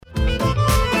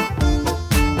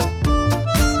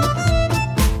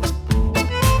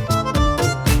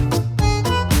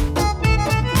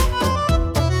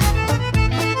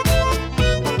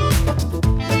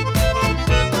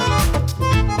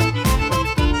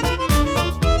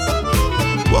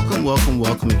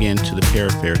Welcome again to the Pair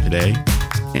Affair today.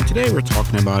 And today we're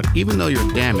talking about even though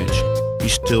you're damaged, you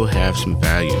still have some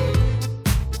value.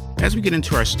 As we get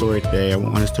into our story today, I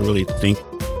want us to really think,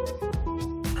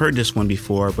 heard this one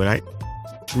before, but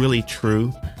it's really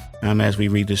true as we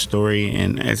read this story.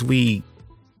 And as we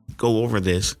go over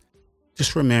this,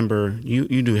 just remember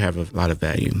you do have a lot of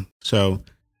value. So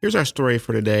here's our story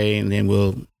for today, and then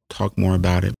we'll talk more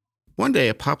about it. One day,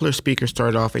 a popular speaker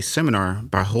started off a seminar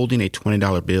by holding a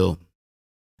 $20 bill.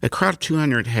 A crowd of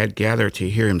 200 had gathered to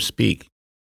hear him speak.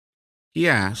 He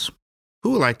asked,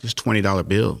 "Who would like this $20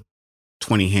 bill?"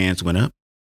 20 hands went up.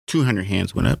 200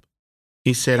 hands went up.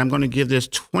 He said, "I'm going to give this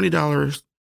 $20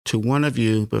 to one of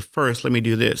you, but first let me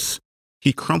do this."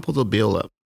 He crumpled the bill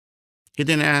up. He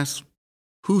then asked,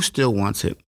 "Who still wants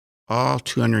it?" All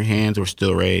 200 hands were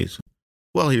still raised.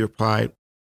 "Well," he replied,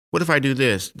 "what if I do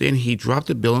this?" Then he dropped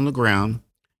the bill on the ground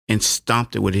and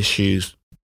stomped it with his shoes.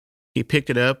 He picked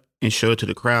it up and showed it to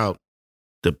the crowd.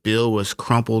 The bill was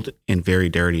crumpled and very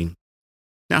dirty.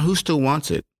 "Now who still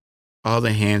wants it?" All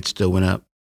the hands still went up.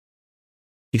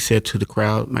 He said to the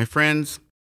crowd, "My friends,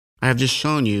 I have just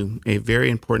shown you a very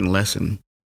important lesson.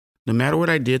 No matter what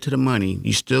I did to the money,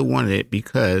 you still wanted it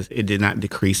because it did not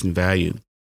decrease in value.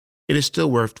 It is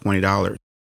still worth $20.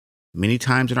 Many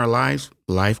times in our lives,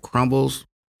 life crumbles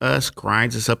us,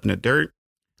 grinds us up in the dirt.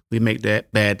 We make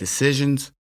bad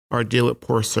decisions or deal with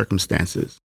poor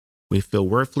circumstances. We feel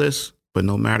worthless, but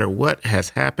no matter what has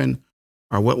happened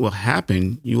or what will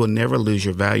happen, you will never lose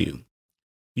your value.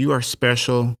 You are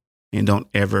special, and don't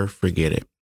ever forget it."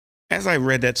 As I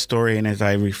read that story and as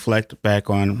I reflect back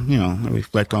on, I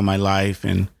reflect on my life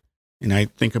and I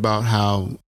think about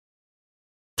how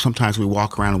sometimes we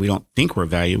walk around and we don't think we're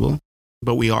valuable,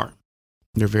 but we are.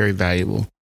 They're very valuable.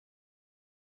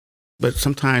 But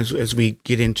sometimes as we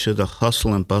get into the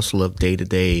hustle and bustle of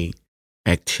day-to-day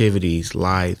activities,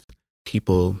 life,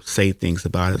 people say things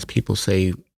about us. People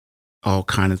say all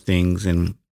kind of things,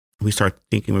 and we start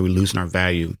thinking we're losing our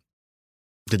value.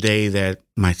 The day that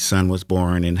my son was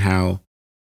born and how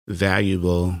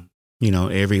valuable,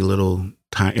 every little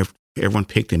time, everyone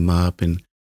picked him up and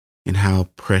how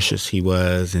precious he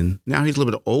was. And now he's a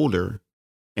little bit older,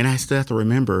 and I still have to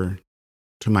remember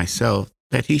to myself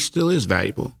that he still is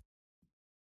valuable.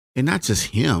 And not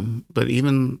just him, but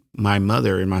even my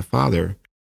mother and my father,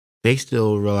 they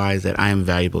still realize that I am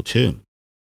valuable too.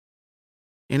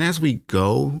 And as we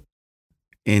go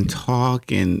and talk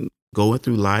and go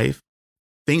through life,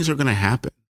 things are going to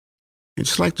happen. And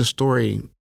just like the story,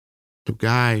 the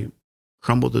guy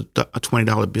crumbled a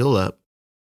 $20 bill up,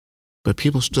 but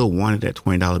people still wanted that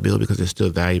 $20 bill because it's still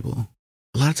valuable.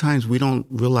 A lot of times we don't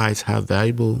realize how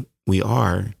valuable we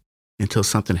are until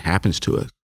something happens to us.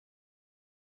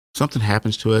 Something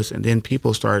happens to us, and then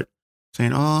people start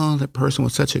saying, "Oh, that person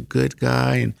was such a good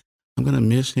guy, and I'm going to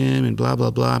miss him, and blah, blah,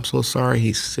 blah. I'm so sorry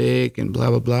he's sick, and blah,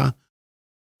 blah, blah."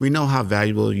 We know how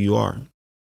valuable you are.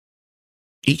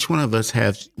 Each one of us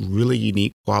has really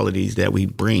unique qualities that we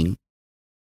bring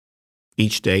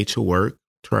each day to work,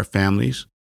 to our families.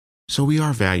 So we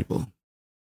are valuable.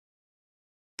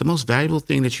 The most valuable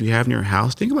thing that you have in your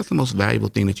house, think about the most valuable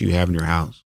thing that you have in your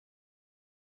house.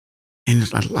 And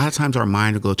a lot of times our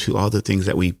mind will go to all the things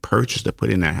that we purchased to put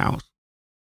in that house.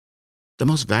 The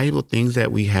most valuable things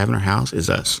that we have in our house is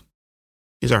us,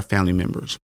 is our family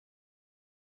members.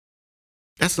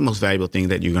 That's the most valuable thing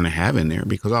that you're going to have in there,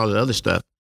 because all the other stuff,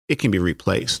 it can be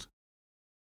replaced.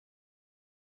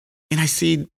 And I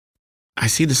see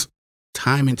this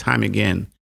time and time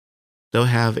again. They'll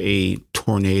have a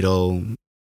tornado,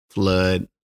 flood.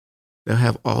 They'll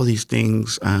have all these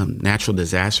things, natural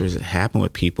disasters that happen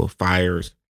with people,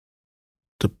 fires.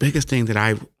 The biggest thing that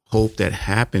I hope that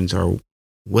happens, or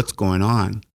what's going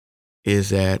on, is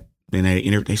that when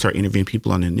they start interviewing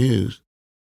people on the news,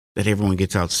 that everyone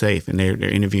gets out safe, and they're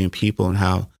interviewing people and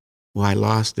how, well, I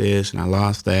lost this and I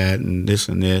lost that and this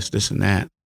and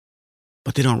that.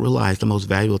 But they don't realize the most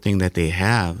valuable thing that they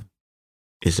have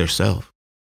is their self.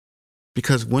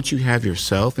 Because once you have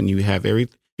yourself and you have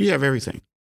everything. You have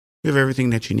everything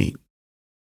that you need.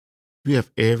 You have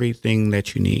everything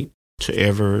that you need to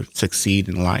ever succeed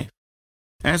in life.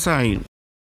 As I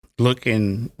look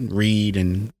and read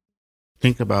and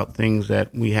think about things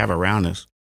that we have around us,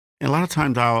 and a lot of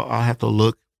times I'll have to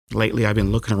look. Lately, I've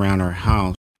been looking around our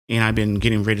house, and I've been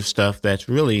getting rid of stuff that's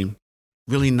really,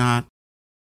 really not,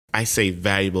 I say,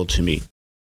 valuable to me.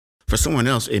 For someone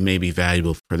else, it may be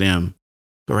valuable for them,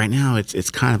 but right now it's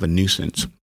kind of a nuisance.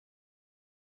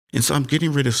 And so I'm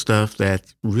getting rid of stuff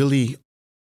that's really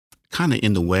kind of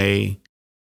in the way,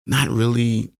 not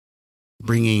really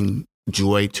bringing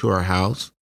joy to our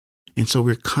house. And so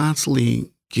we're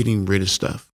constantly getting rid of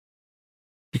stuff.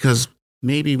 because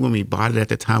maybe when we bought it at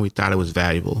the time, we thought it was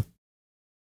valuable.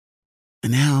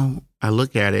 And now I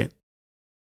look at it,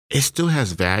 it still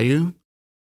has value,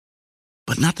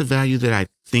 but not the value that I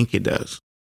think it does.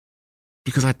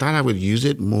 Because I thought I would use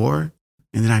it more,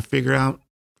 and then I figure out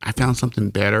I found something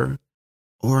better,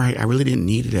 or I really didn't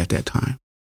need it at that time.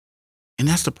 And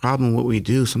that's the problem. What we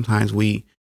do sometimes, we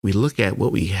look at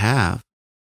what we have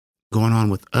going on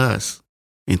with us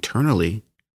internally,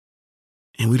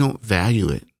 and we don't value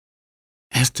it.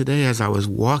 As today, as I was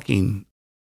walking,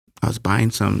 I was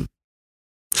buying some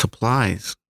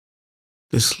supplies.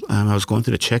 I was going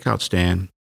to the checkout stand,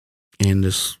 and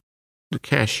the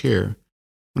cashier,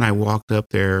 when I walked up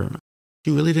there,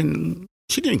 she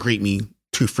didn't greet me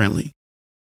too friendly.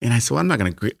 And I said, well, I'm not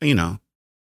going to greet,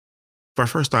 for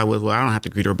first thought was, well, I don't have to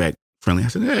greet her back friendly. I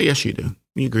said, yeah, yes, you do.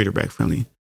 You greet her back friendly.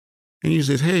 And you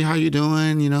says, hey, how you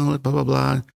doing? Blah, blah,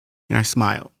 blah. And I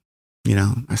smiled,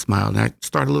 I smiled. And I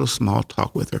started a little small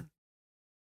talk with her.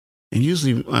 And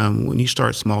usually when you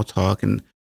start small talk and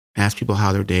ask people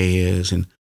how their day is and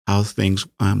how things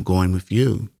going with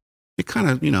you, it kind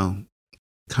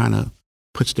of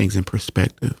puts things in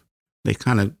perspective. They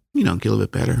kind of, get a little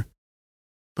bit better.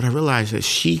 But I realized that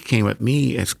she came at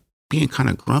me as being kind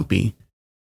of grumpy.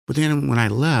 But then when I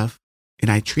left and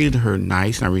I treated her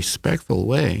nice in a respectful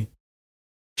way,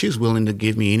 she was willing to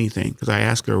give me anything. Because I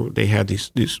asked her, they had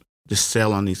this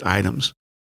sale on these items.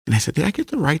 And I said, did I get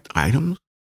the right items?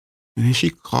 And then she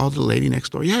called the lady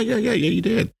next door. Yeah, you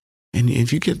did. And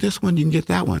if you get this one, you can get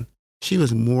that one. She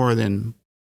was more than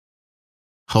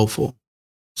hopeful.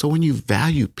 So when you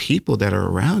value people that are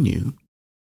around you,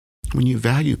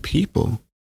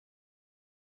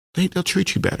 they'll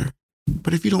treat you better.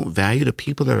 But if you don't value the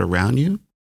people that are around you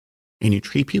and you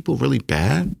treat people really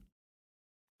bad,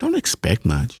 don't expect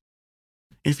much.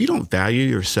 And if you don't value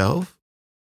yourself,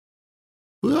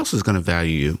 who else is going to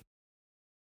value you?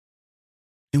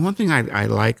 And one thing I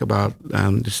like about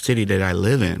the city that I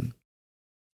live in,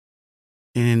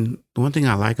 and the one thing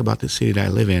I like about the city that I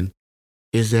live in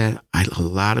is that a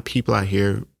lot of people out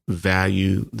here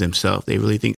value themselves.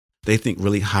 They think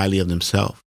really highly of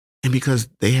themselves. And because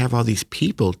they have all these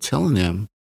people telling them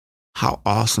how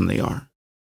awesome they are,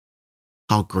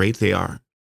 how great they are.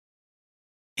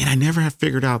 And I never have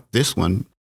figured out this one.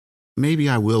 Maybe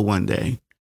I will one day.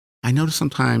 I notice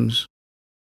sometimes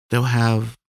they'll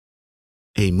have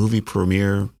a movie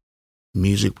premiere,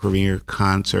 music premiere,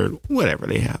 concert, whatever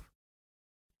they have.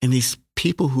 And these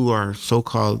people who are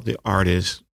so-called the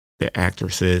artists, the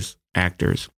actresses,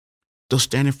 actors, they'll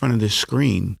stand in front of this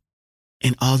screen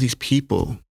and all these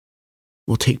people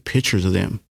will take pictures of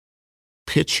them,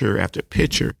 picture after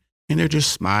picture, and they're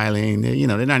just smiling.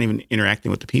 They're not even interacting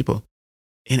with the people.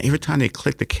 And every time they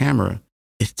click the camera,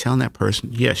 it's telling that person,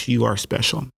 yes, you are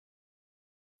special.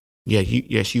 Yeah,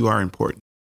 yes, you are important.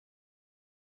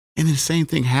 And the same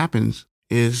thing happens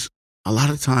is a lot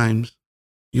of times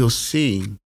you'll see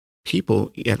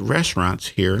people at restaurants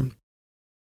here,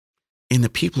 and the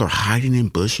people are hiding in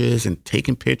bushes and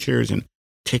taking pictures and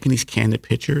taking these candid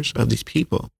pictures of these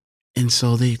people. And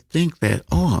so they think that,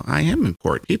 oh, I am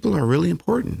important. People are really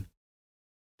important.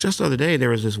 Just the other day, there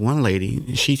was this one lady,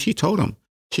 and she told them,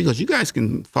 she goes, you guys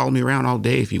can follow me around all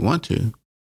day if you want to.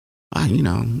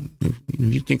 If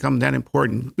you think I'm that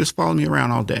important, just follow me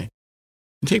around all day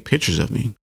and take pictures of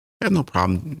me. I have no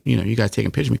problem, you guys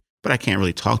taking pictures of me, but I can't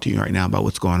really talk to you right now about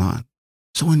what's going on.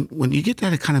 So when you get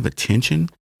that kind of attention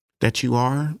that you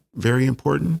are very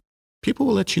important, people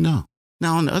will let you know.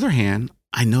 Now, on the other hand,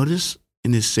 I notice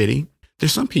in this city,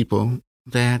 there's some people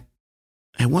that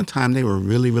at one time they were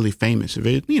really, really famous.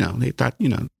 They thought,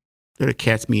 they're the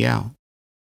cat's meow.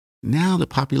 Now the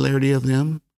popularity of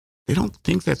them, they don't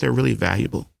think that they're really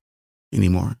valuable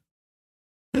anymore.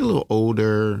 They're a little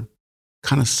older,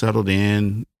 kind of settled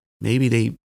in. Maybe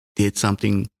they did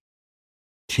something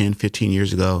 10, 15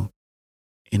 years ago,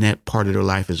 and that part of their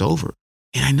life is over.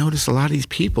 And I notice a lot of these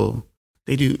people,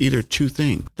 they do either two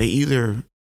things. They either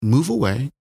move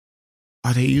away,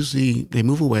 or they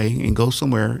move away and go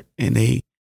somewhere, and they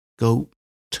go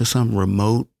to some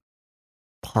remote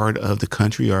part of the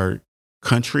country.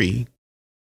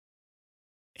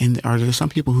 And are there some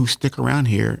people who stick around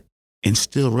here and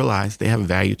still realize they have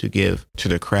value to give to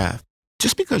their craft?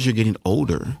 Just because you're getting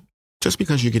older,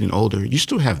 you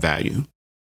still have value.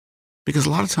 Because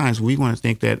a lot of times we want to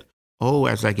think that, oh,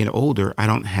 as I get older, I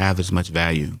don't have as much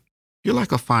value. You're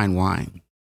like a fine wine.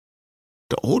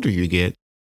 The older you get,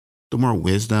 the more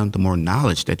wisdom, the more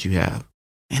knowledge that you have.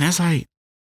 And as I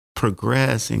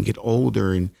progress and get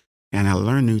older and I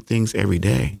learn new things every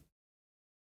day,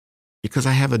 because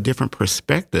I have a different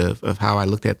perspective of how I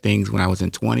looked at things when I was in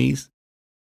 20s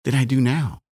than I do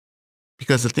now.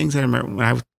 Because the things I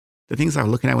remember the things I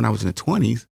was looking at when I was in the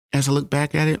 20s, as I look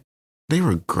back at it, they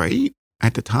were great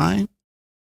at the time,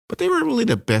 but they weren't really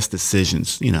the best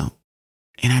decisions,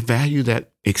 And I value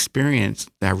that experience.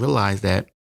 That I realized that,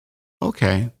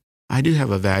 okay, I do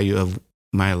have a value of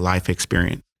my life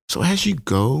experience. So as you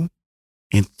go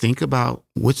and think about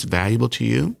what's valuable to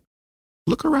you,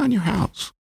 look around your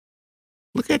house.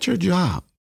 Look at your job.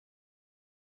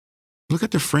 Look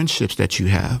at the friendships that you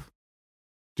have.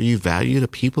 Do you value the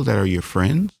people that are your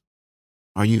friends?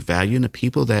 Are you valuing the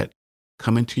people that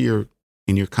come in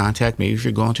your contact? Maybe if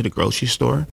you're going to the grocery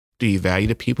store, do you value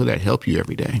the people that help you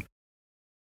every day?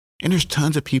 And there's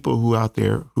tons of people who out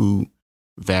there who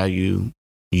value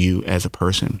you as a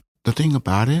person. The thing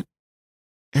about it,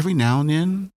 every now and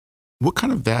then, what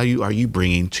kind of value are you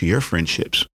bringing to your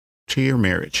friendships, to your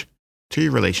marriage, to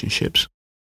your relationships?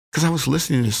 Because I was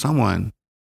listening to someone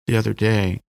the other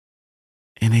day,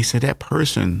 and they said that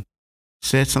person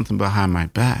said something behind my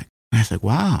back. And I said,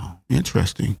 wow,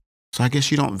 interesting. So I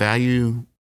guess you don't value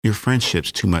your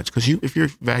friendships too much, because if you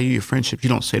value your friendships, you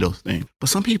don't say those things. But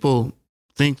some people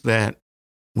think that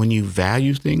when you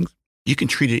value things, you can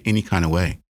treat it any kind of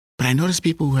way. But I notice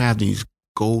people who have these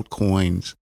gold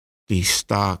coins, these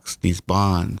stocks, these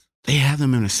bonds, they have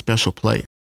them in a special place.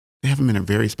 They have them in a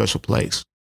very special place.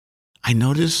 I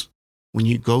notice when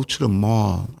you go to the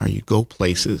mall or you go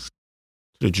places,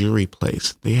 to the jewelry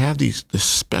place, they have the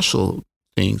special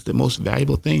things, the most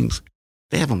valuable things.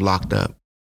 They have them locked up.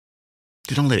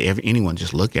 They don't let anyone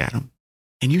just look at them.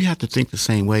 And you have to think the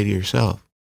same way to yourself.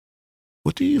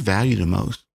 What do you value the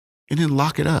most? And then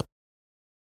lock it up.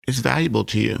 It's valuable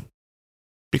to you.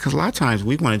 Because a lot of times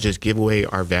we want to just give away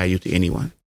our value to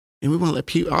anyone. And we want to let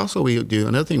people,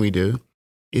 another thing we do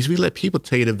is we let people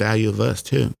tell you the value of us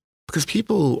too. Because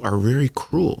people are very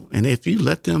cruel. And if you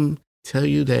let them tell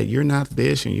you that you're not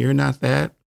this and you're not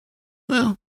that,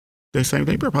 well, they're saying,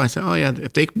 they probably say, oh yeah,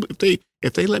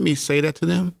 if they let me say that to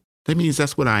them, that means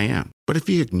that's what I am. But if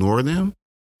you ignore them,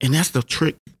 and that's the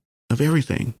trick of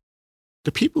everything,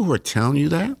 the people who are telling you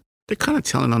that, they're kind of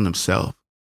telling on themselves.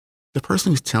 The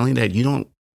person who's telling that you're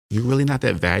really not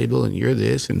that valuable and you're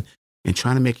this and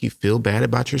trying to make you feel bad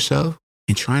about yourself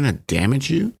and trying to damage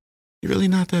you, you're really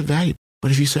not that valuable.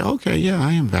 But if you say, okay, yeah,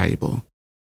 I am valuable.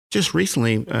 Just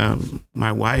recently,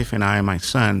 my wife and I and my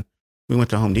son, we went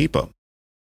to Home Depot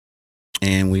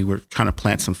and we were trying to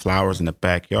plant some flowers in the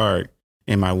backyard.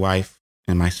 And my wife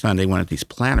and my son, they wanted these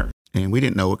planters and we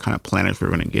didn't know what kind of planters we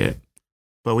were going to get.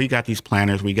 But we got these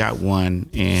planters. We got one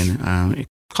and it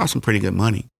cost them pretty good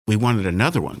money. We wanted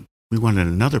another one. We wanted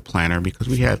another planter because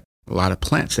we had a lot of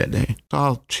plants that day.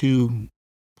 Saw 2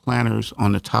 planters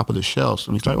on the top of the shelves.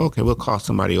 And he's like, okay, we'll call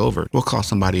somebody over.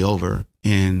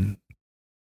 And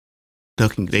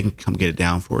they can come get it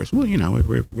down for us. Well,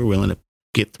 we're willing to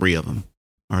get 3 of them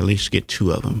or at least get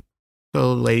 2 of them.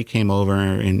 So the lady came over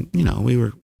and, we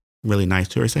were really nice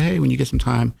to her. I said, hey, when you get some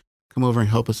time, come over and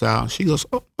help us out. She goes,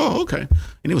 oh, okay.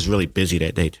 And it was really busy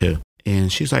that day too.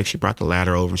 And she's like, she brought the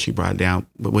ladder over and she brought it down.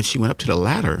 But when she went up to the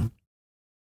ladder,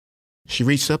 she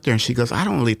reached up there and she goes, I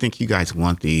don't really think you guys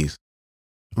want these.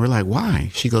 And we're like,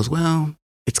 why? She goes, well,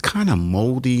 it's kind of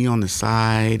moldy on the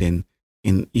side. And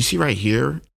you see right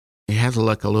here, it has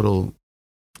like a little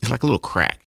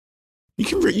crack. You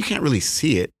can't really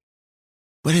see it,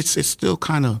 but it's still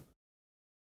kind of,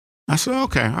 I said,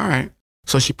 okay, all right.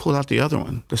 So she pulled out the other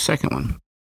one, the second one,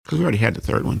 because we already had the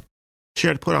third one. She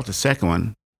had to put out the second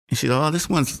one. And she said, oh, this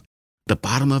one's, the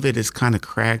bottom of it is kind of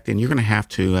cracked and you're going to have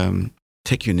to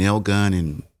take your nail gun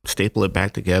and staple it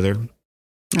back together.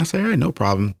 And I said, all right, no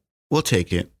problem. We'll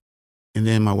take it. And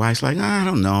then my wife's like, I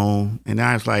don't know. And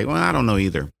I was like, well, I don't know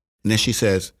either. And then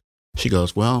she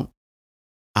goes, well,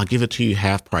 I'll give it to you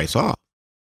half price off.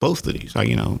 Both of these,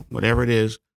 whatever it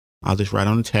is, I'll just write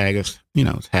on the tag, it's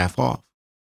half off.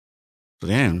 So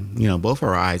then, both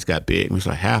our eyes got big and we was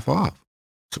like, half off.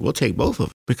 So we'll take both of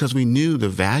them because we knew the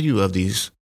value of these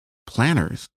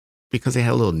planters because they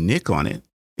had a little nick on it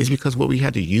is because what we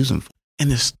had to use them for.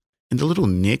 And the little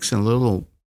nicks and little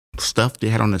stuff they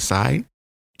had on the side,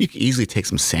 you could easily take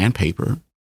some sandpaper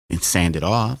and sand it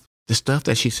off. The stuff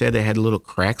that she said that had little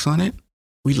cracks on it,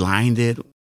 we lined it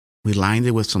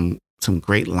with some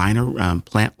great liner,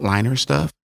 plant liner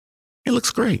stuff. It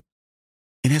looks great.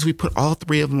 And as we put all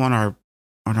 3 of them on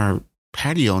our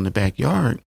patio in the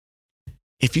backyard,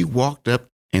 if you walked up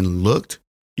and looked,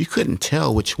 you couldn't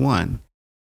tell which one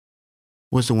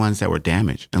was the ones that were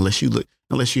damaged unless you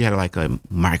had like a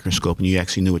microscope and you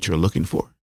actually knew what you were looking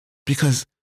for. Because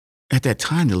at that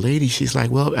time, the lady, she's like,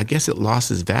 well, I guess it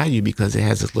lost its value because it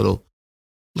has this little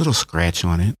scratch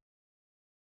on it.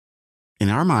 in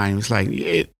our mind, it's like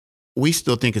we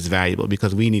still think it's valuable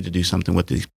because we need to do something with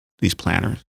these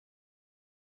planners.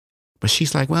 But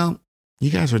she's like, well, you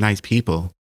guys are nice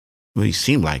people. Well, you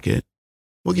seem like it.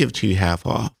 We'll give it to you half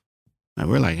off. And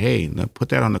we're like, hey, now put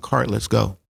that on the cart. Let's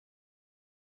go.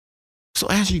 So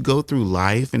as you go through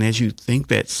life and as you think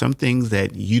that some things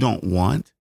that you don't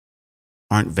want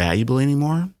aren't valuable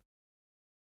anymore,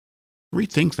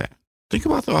 rethink that. Think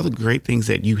about all the great things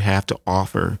that you have to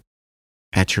offer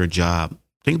at your job.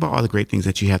 Think about all the great things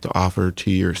that you have to offer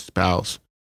to your spouse,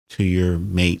 to your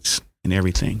mates, and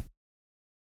everything.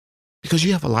 Because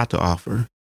you have a lot to offer.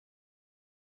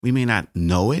 We may not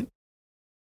know it.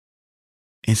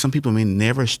 And some people may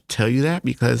never tell you that,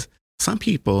 because some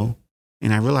people,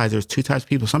 and I realize there's two types of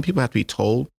people. Some people have to be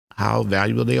told how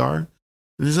valuable they are. And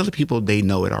there's other people, they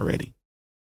know it already.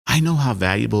 I know how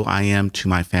valuable I am to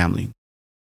my family.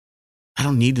 I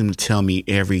don't need them to tell me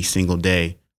every single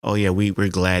day, oh yeah, we're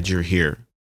glad you're here.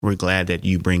 We're glad that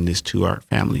you bring this to our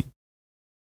family.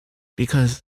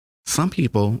 Because some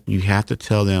people, you have to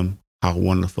tell them how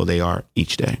wonderful they are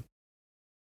each day.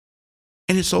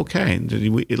 And it's okay.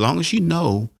 As long as you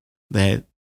know that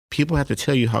people have to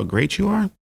tell you how great you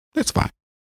are, that's fine.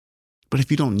 But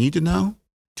if you don't need to know,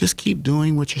 just keep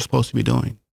doing what you're supposed to be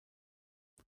doing.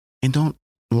 And don't,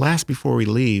 last before we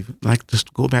leave, like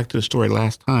just go back to the story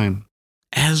last time,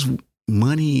 as the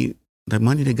money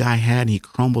the guy had, he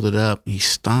crumbled it up, he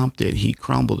stomped it, he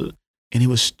crumbled it, and it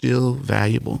was still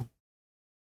valuable.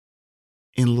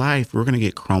 In life, we're going to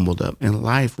get crumbled up. In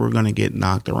life, we're going to get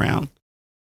knocked around.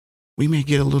 We may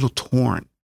get a little torn.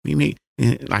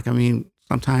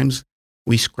 Sometimes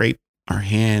we scrape our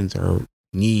hands or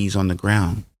knees on the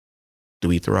ground. Do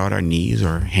we throw out our knees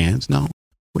or hands? No.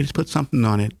 We just put something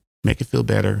on it, make it feel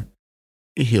better.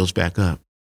 It heals back up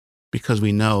because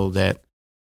we know that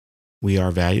we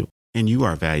are valuable and you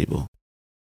are valuable.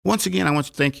 Once again, I want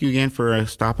to thank you again for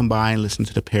stopping by and listening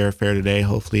to the Pair Affair today.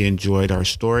 Hopefully you enjoyed our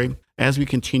story. As we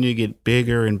continue to get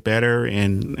bigger and better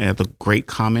and the great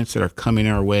comments that are coming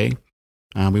our way,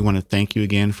 we want to thank you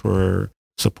again for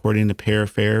supporting the Pair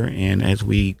Affair. And as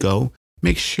we go,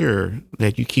 make sure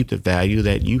that you keep the value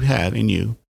that you have in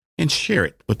you and share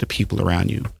it with the people around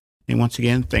you. And once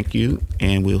again, thank you,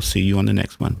 and we'll see you on the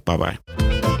next one. Bye-bye.